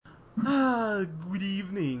Good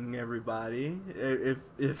evening, everybody.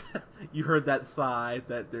 If you heard that sigh,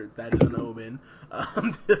 that is an omen.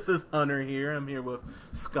 This is Hunter here. I'm here with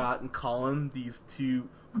Scott and Colin, these two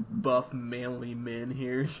buff, manly men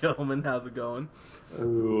here. Gentlemen, how's it going?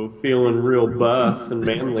 Ooh, feeling real buff and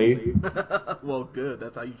manly. Well, good.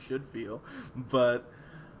 That's how you should feel. But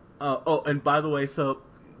oh, and by the way, so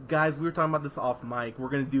guys, we were talking about this off mic. We're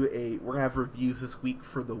gonna have reviews this week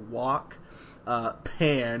for The Walk,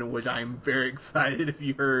 Pan, which I'm very excited if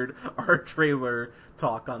you heard our trailer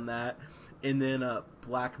talk on that, and then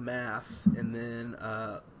Black Mass, and then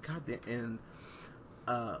God damn, and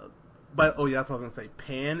uh, but oh yeah, that's what I was gonna say.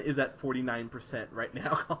 Pan is at 49% right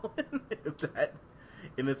now, Colin. If that,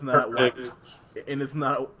 and it's not at wide, Perfect. and it's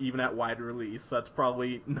not even at wide release. So that's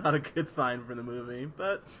probably not a good sign for the movie.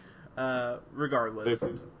 But regardless,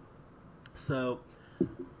 so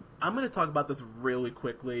I'm going to talk about this really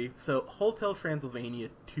quickly. So, Hotel Transylvania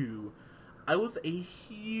 2. I was a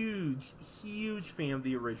huge fan of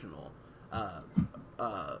the original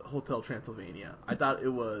Hotel Transylvania. I thought it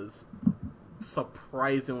was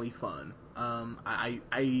surprisingly fun. I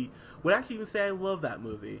would actually even say I love that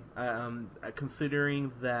movie.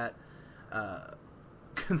 Considering that, uh,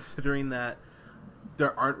 considering that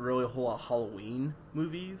there aren't really a whole lot of Halloween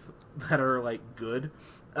movies that are like good.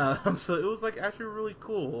 So it was like actually really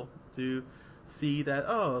cool to see that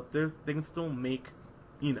they can still make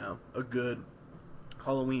a good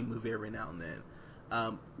Halloween movie every now and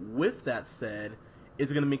then. With that said,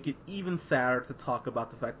 it's gonna make it even sadder to talk about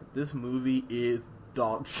the fact that this movie is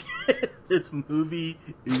dog shit. This movie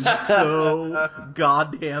is so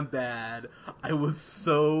goddamn bad. I was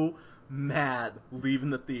so mad leaving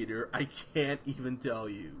the theater. I can't even tell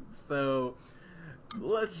you. So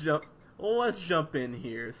let's jump in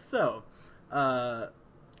here. So, uh,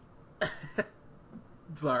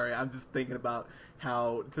 sorry, I'm just thinking about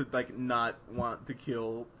how to like not want to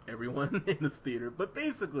kill everyone in this theater. But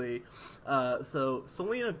basically, so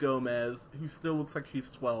Selena Gomez, who still looks like she's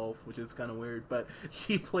 12, which is kind of weird, but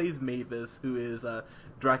she plays Mavis, who is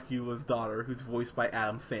Dracula's daughter, who's voiced by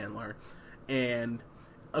Adam Sandler, and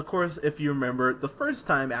of course, if you remember, the first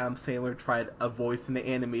time Adam Sandler tried a voice in an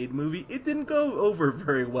animated movie, it didn't go over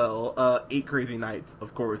very well. Eight Crazy Nights,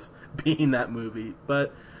 of course, being that movie.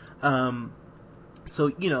 But, so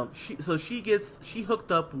she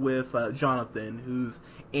hooked up with Jonathan, who's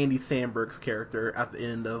Andy Samberg's character at the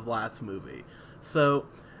end of last movie. So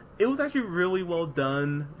it was actually really well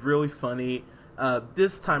done, really funny.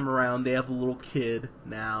 This time around, they have a little kid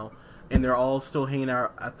now, and they're all still hanging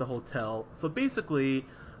out at the hotel. So basically,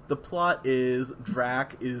 the plot is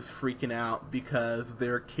Drac is freaking out because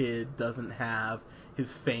their kid doesn't have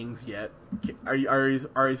his fangs yet. Are you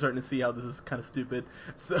starting to see how this is kind of stupid?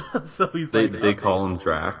 So he's They like, they call him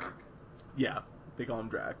Drac. yeah, they call him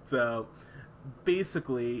Drac. So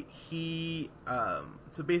basically, he's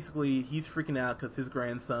freaking out because his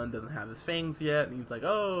grandson doesn't have his fangs yet, and he's like,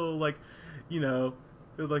 oh, like, you know,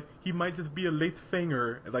 like he might just be a late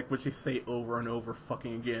fanger, like which they say over and over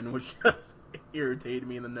fucking again, which just irritated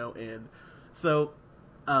me in the no end. So,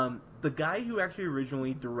 the guy who actually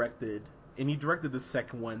originally directed, and he directed the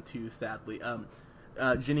second one too, sadly,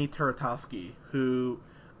 Jenny Tartakovsky, who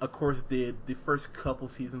of course did the first couple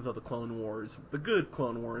seasons of the Clone Wars, the good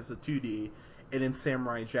Clone Wars, the 2D, and then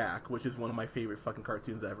Samurai Jack, which is one of my favorite fucking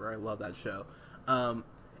cartoons ever. I love that show.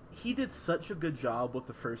 He did such a good job with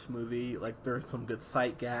the first movie. Like, there's some good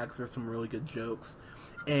sight gags, there's some really good jokes,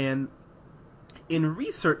 and in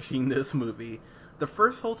researching this movie, the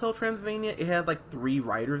first Hotel Transylvania, it had like 3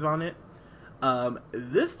 writers on it.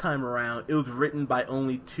 This time around, it was written by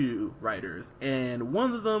only 2 writers, and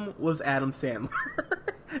one of them was Adam Sandler,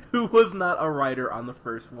 who was not a writer on the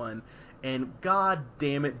first one. And god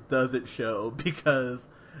damn it, does it show, because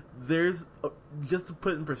there's just to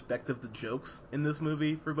put in perspective the jokes in this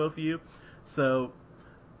movie for both of you. So,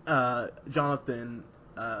 Jonathan,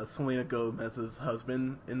 Selena Gomez's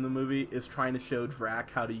husband in the movie, is trying to show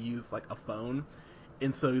Drac how to use like a phone,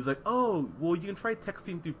 and so he's like, "Oh, well, you can try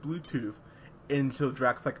texting through Bluetooth." And so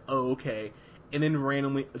Drac's like, "Oh, okay," and then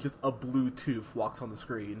randomly, just a Bluetooth walks on the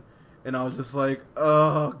screen, and I was just like,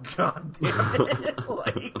 "Oh, god damn it!"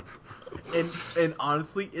 Like, and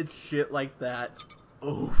honestly, it's shit like that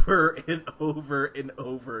over and over and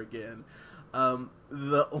over again.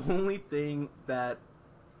 The only thing that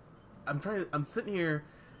I'm sitting here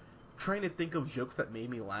trying to think of jokes that made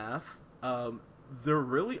me laugh. There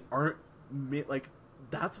really aren't like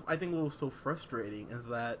that's I think what was so frustrating is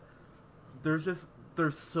that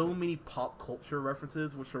there's so many pop culture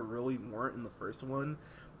references which are really weren't in the first one,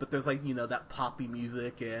 but there's like that poppy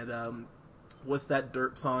music and what's that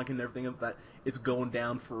derp song and everything that It's Going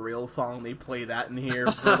Down for Real song. They play that in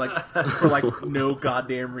here for no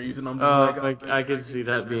goddamn reason. I'm just I could see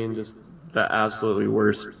that being just the absolutely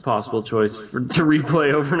worst possible choice to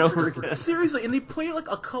replay over and over again. Seriously, and they play it like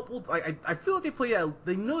a couple. I feel like they play it.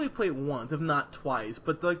 They know they play it once, if not twice.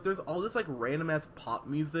 But like, there's all this like random ass pop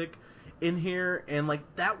music in here, and like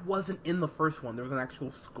that wasn't in the first one. There was an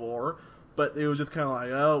actual score, but it was just kind of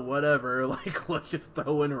like, oh, whatever. Like, let's just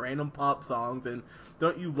throw in random pop songs. And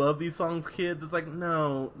don't you love these songs, kids? It's like,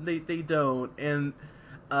 no, they don't. And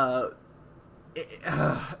and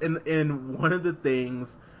one of the things,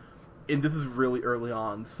 and this is really early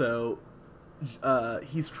on, so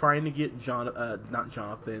he's trying to get not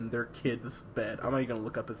Jonathan, their kid's bed. I'm not even gonna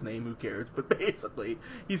look up his name, who cares? But basically,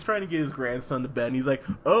 he's trying to get his grandson to bed, and he's like,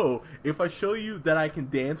 oh, if I show you that I can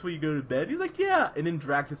dance when you go to bed? He's like, yeah. And then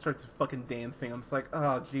Drax just starts fucking dancing. I'm just like,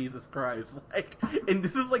 oh, Jesus Christ. Like, and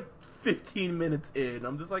this is like 15 minutes in.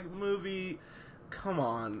 I'm just like, movie, come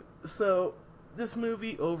on. So, this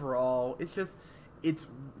movie overall,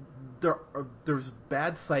 there's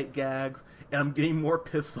bad sight gags, and I'm getting more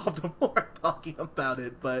pissed off the more I'm talking about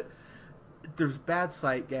it, but there's bad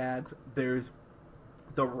sight gags. The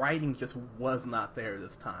writing just was not there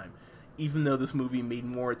this time. Even though this movie made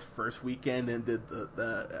more its first weekend than did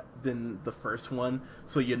than the first one,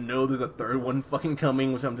 so you know there's a third one fucking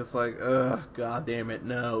coming, which I'm just like, ugh, god damn it,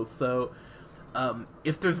 no. So,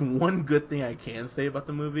 if there's one good thing I can say about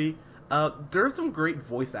the movie, there's some great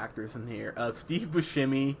voice actors in here. Steve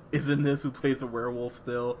Buscemi is in this, who plays a werewolf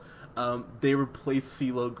still. They replaced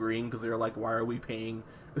CeeLo Green because they were like, why are we paying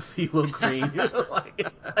CeeLo Green?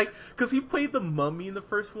 Because he played the mummy in the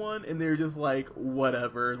first one, and they're just like,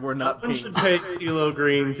 whatever, we're not paying. Should pay CeeLo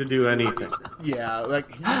Green to do anything. Yeah,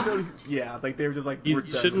 like they were just like, he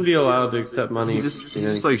shouldn't be allowed to accept money. He just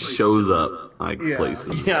like shows up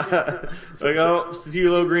places. Yeah, like, oh,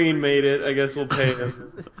 CeeLo Green made it. I guess we'll pay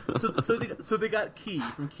him. So they got Key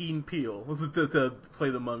from Key and Peele to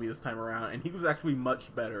play the mummy this time around, and he was actually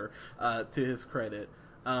much better, to his credit.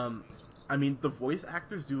 I mean, the voice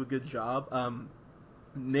actors do a good job.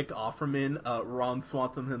 Nick Offerman, Ron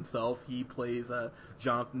Swanson himself, he plays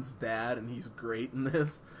Jonathan's dad, and he's great in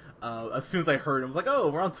this. As soon as I heard him, I was like,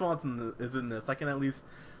 oh, Ron Swanson is in this. I can at least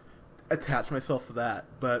attach myself to that.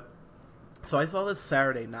 But so I saw this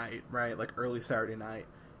Saturday night, right, like early Saturday night,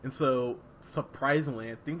 and so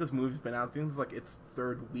surprisingly, I think this movie's been out. I think it's like its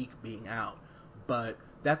third week being out, but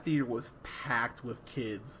that theater was packed with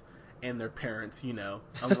kids and their parents, you know,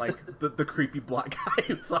 unlike the creepy black guy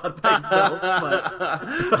who saw it by himself.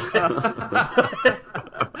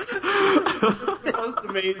 The most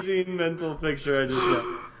amazing mental picture I just got.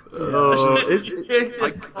 It's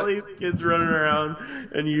like all these kids running around,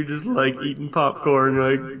 and you just like eating popcorn.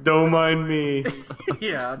 You're like, don't mind me.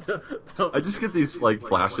 Yeah. I just get these like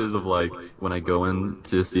flashes of like when I go in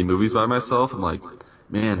to see movies by myself. I'm like,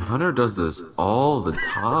 man, Hunter does this all the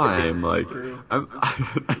time. Like,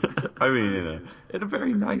 I mean, in a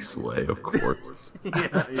very nice way, of course.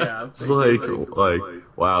 Yeah. It's like,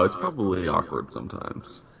 wow, it's probably awkward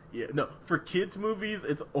sometimes. Yeah, no, for kids' movies,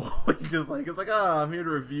 it's always just like, it's like, oh, I'm here to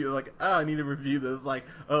review, like, oh, I need to review this, like,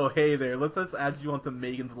 oh, hey there, let's just add you onto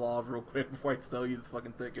Megan's Law real quick before I sell you this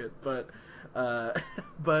fucking ticket, but,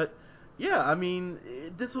 yeah, I mean,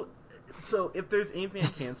 so if there's anything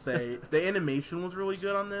I can say, the animation was really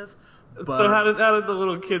good on this. But, so how did the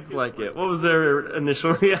little kids like it? What was their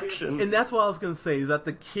initial reaction? And that's what I was gonna say, is that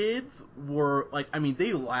the kids were like, I mean,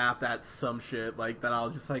 they laughed at some shit like that. I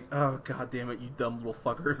was just like, oh god damn it, you dumb little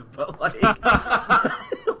fuckers. But like,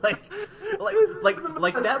 like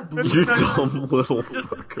that blue. You dumb little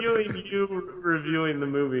fucker. You reviewing the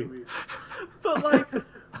movie. But like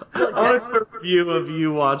I want a review of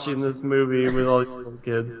you watching this movie with all these little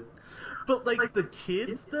kids. But like the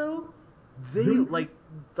kids though, they like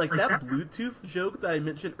that Bluetooth joke that I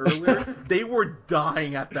mentioned earlier, they were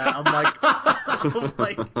dying at that. I'm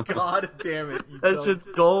like, god damn it. That's just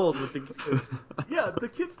gold with the kids. Yeah, the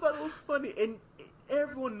kids thought it was funny, and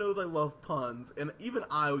everyone knows I love puns, and even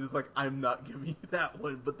I was just like, I'm not giving you that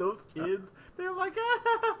one. But those kids, they're like,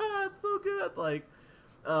 ah, it's so good. Like,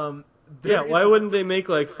 yeah, why wouldn't they make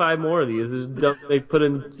like 5 more of these? Just they put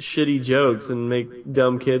in shitty jokes and make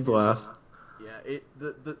dumb kids laugh.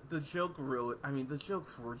 The joke really, I mean, the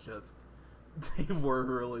jokes were just, they were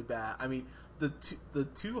really bad. I mean, the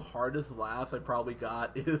two hardest laughs I probably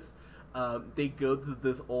got is, they go to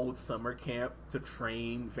this old summer camp to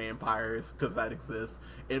train vampires, because that exists,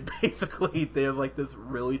 and basically there's like this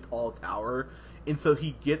really tall tower, and so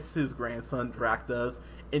he gets his grandson, Drac does,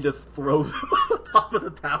 and just throws him on the top of the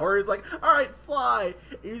tower. He's like, alright, fly!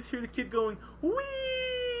 And you just hear the kid going, whee!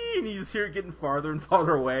 and you just hear it getting farther and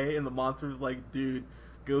farther away, and the monster's like, dude,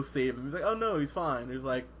 go save him. He's like, oh no, he's fine. He's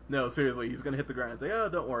like, no, seriously, he's gonna hit the ground. He's like, oh,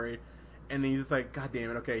 don't worry. And he's just like, god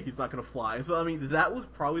damn it, okay, he's not gonna fly. So I mean, that was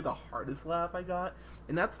probably the hardest laugh I got,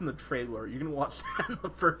 and that's in the trailer. You can watch that in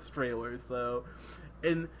the first trailer. So,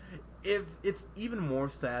 and if it's even more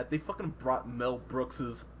sad, they fucking brought Mel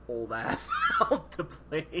Brooks's old ass out to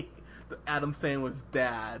play Adam Sandler's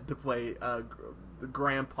dad, to play the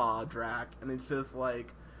grandpa Drac, and it's just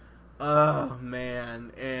like, oh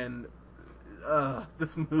man, and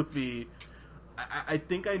this movie, I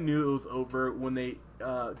think I knew it was over when they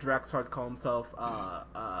Drac started to call himself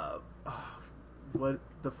what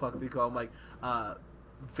the fuck do you call him, like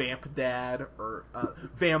Vamp Dad or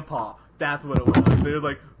Vampaw. That's what it was. They're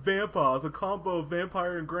like, Vampaw, it's a combo of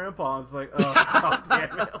vampire and grandpa. And it's like, oh god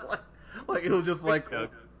damn it. Like it was just like, it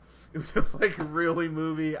was just like really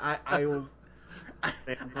movie. I was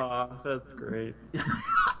Vampaw, that's great.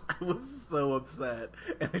 I was so upset,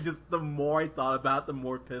 and the more I thought about it, the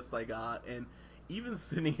more pissed I got, and even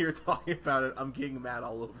sitting here talking about it, I'm getting mad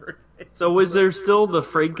all over it. So was there still the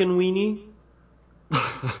Frankenweenie?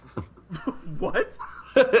 What?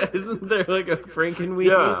 Isn't there like a Frankenweenie?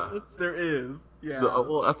 Yeah. There is. Yeah.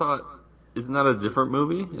 Well, I thought, isn't that a different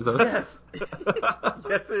movie? Is that? Yes.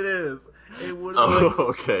 Yes, it is. It would.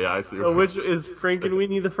 Okay, I see. So which is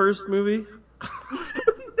Frankenweenie the first movie?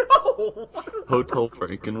 No. Hotel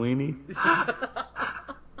Frankenweenie.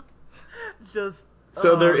 Just.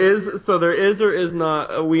 So there is or is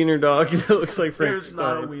not a wiener dog that looks like Frankenstein.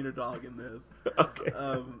 There's not a wiener dog in this. Okay.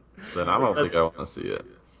 Then I don't think I want to see it.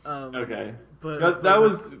 Okay. But that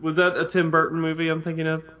was that a Tim Burton movie I'm thinking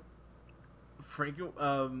of?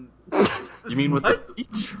 You mean with what? the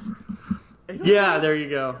peach? Yeah, there you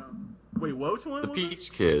go. Wait, which one? The was peach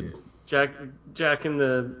it? kid. Jack and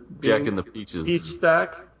the Jack and the Peaches. Peach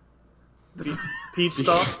stack. Peach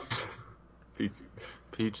stalk.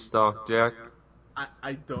 Peach stalk Jack.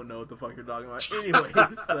 I don't know what the fuck you're talking about. Anyway,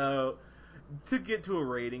 so to get to a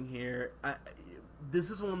rating here, this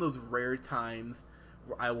is one of those rare times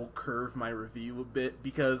where I will curve my review a bit,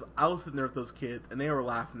 because I was sitting there with those kids and they were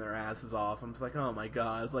laughing their asses off. I'm just like, oh my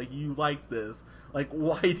god, it's like, you like this? Like,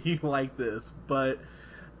 why do you like this? But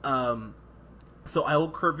so I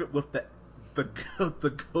will curve it with the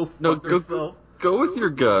go fuck yourself. Go with your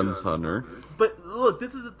guns, Hunter. But look,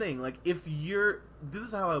 this is the thing. Like, this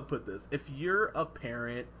is how I would put this. If you're a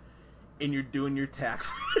parent and you're doing your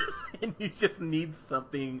taxes and you just need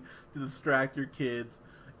something to distract your kids,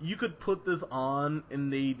 you could put this on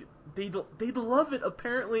and they'd love it.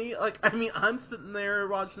 Apparently, like, I mean, I'm sitting there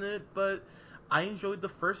watching it, but I enjoyed the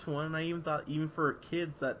first one. And I even thought, even for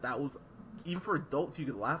kids, that was, even for adults, you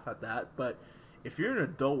could laugh at that. But if you're an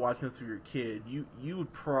adult watching this with your kid, you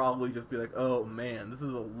would probably just be like, oh man, this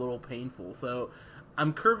is a little painful. So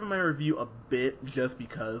I'm curving my review a bit just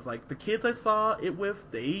because, like, the kids I saw it with,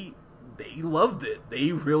 they loved it.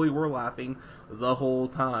 They really were laughing the whole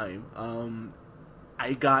time.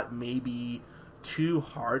 I got maybe 2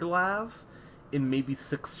 hard laughs and maybe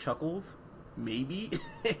 6 chuckles, maybe.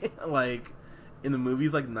 Like, in the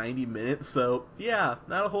movie's like 90 minutes, so yeah,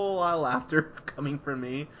 not a whole lot of laughter coming from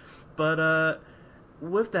me. But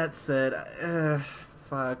with that said,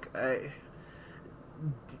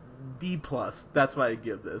 D+. That's what I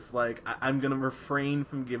give this. Like, I'm gonna refrain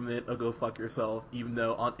from giving it a go fuck yourself, even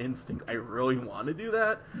though on instinct I really want to do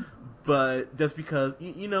that. But just because,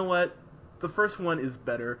 you know what, the first one is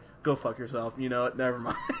better. Go fuck yourself. You know what? Never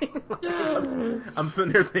mind. I'm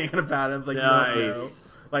sitting here thinking about it. I was like, no.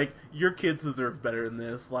 Like, your kids deserve better than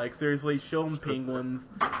this. Like, seriously, show them penguins.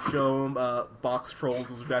 Show them box trolls,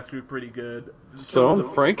 which was actually pretty good. Show them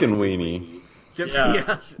Frankenweenie.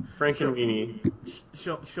 Yeah. Frankenweenie.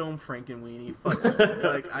 Show them Frankenweenie. Fuck.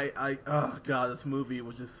 Like, oh god, this movie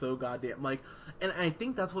was just so goddamn, like, and I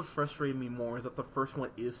think that's what frustrated me more, is that the first one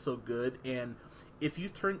is so good, and if you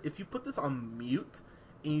put this on mute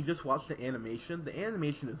and you just watch the animation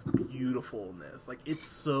is beautiful in this. Like, it's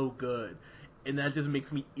so good. And that just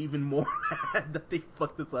makes me even more mad that they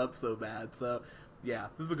fucked this up so bad. So, yeah,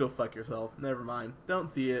 this will go fuck yourself. Never mind.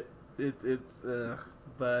 Don't see it.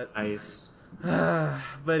 But nice.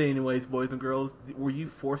 But anyways, boys and girls, were you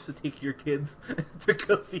forced to take your kids to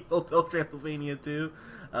go see Hotel Transylvania too?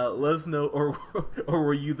 Let us know, or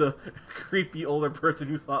were you the creepy older person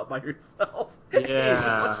who saw it by yourself?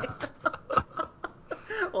 Yeah.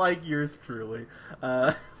 Like yours truly.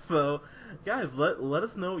 So, guys, let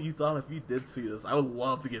us know what you thought if you did see this. I would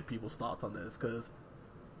love to get people's thoughts on this, because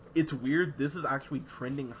it's weird. This is actually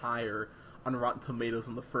trending higher on Rotten Tomatoes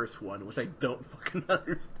than the first one, which I don't fucking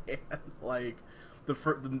understand. Like,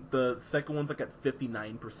 the second one's like at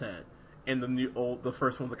 59%, and the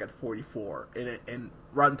first one's like at 44. And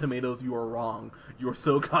Rotten Tomatoes, you are wrong. You're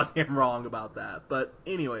so goddamn wrong about that. But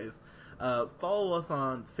anyways, follow us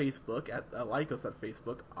on Facebook like us at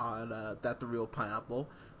Facebook on That the Real Pineapple.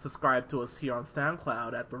 Subscribe to us here on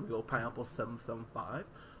SoundCloud at The Real Pineapple 775.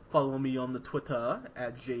 Follow me on the Twitter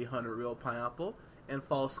at JHunterRealPineapple. And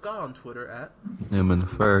follow Scott on Twitter at Newman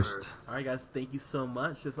First. Alright guys, thank you so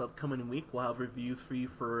much. This upcoming week we'll have reviews for you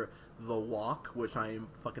for The Walk, which I am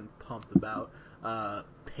fucking pumped about.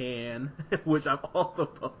 Pan, which I'm also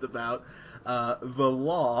pumped about. The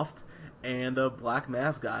Loft, and Black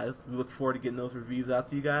Mass, guys. We look forward to getting those reviews out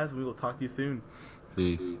to you guys, and we will talk to you soon.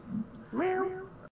 Peace. Meow.